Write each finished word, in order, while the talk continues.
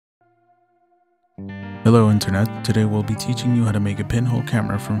Hello Internet, today we'll be teaching you how to make a pinhole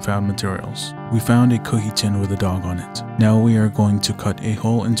camera from found materials. We found a cookie tin with a dog on it. Now we are going to cut a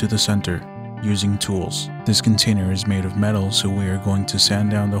hole into the center using tools. This container is made of metal, so we are going to sand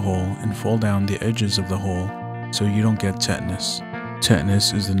down the hole and fold down the edges of the hole so you don't get tetanus.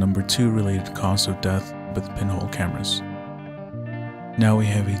 Tetanus is the number 2 related cause of death with pinhole cameras. Now we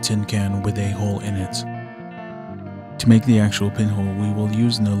have a tin can with a hole in it. To make the actual pinhole, we will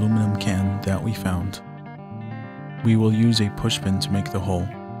use an aluminum can that we found. We will use a pushpin to make the hole.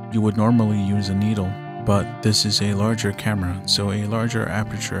 You would normally use a needle, but this is a larger camera, so a larger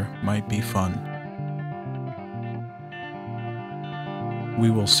aperture might be fun.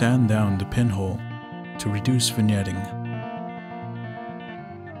 We will sand down the pinhole to reduce vignetting.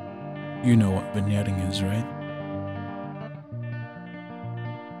 You know what vignetting is, right?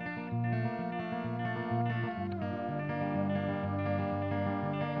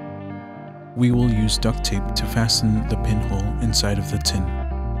 We will use duct tape to fasten the pinhole inside of the tin.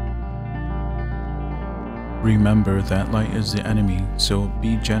 Remember that light is the enemy, so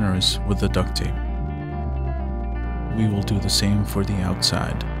be generous with the duct tape. We will do the same for the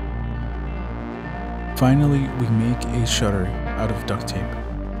outside. Finally, we make a shutter out of duct tape.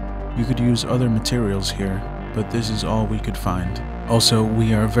 You could use other materials here, but this is all we could find. Also,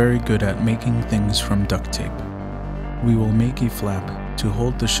 we are very good at making things from duct tape. We will make a flap to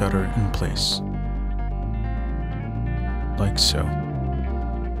hold the shutter in place, like so.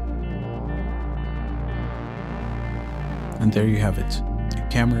 And there you have it, a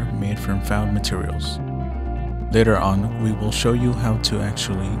camera made from found materials. Later on, we will show you how to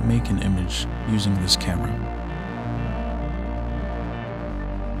actually make an image using this camera.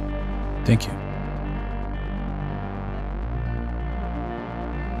 Thank you.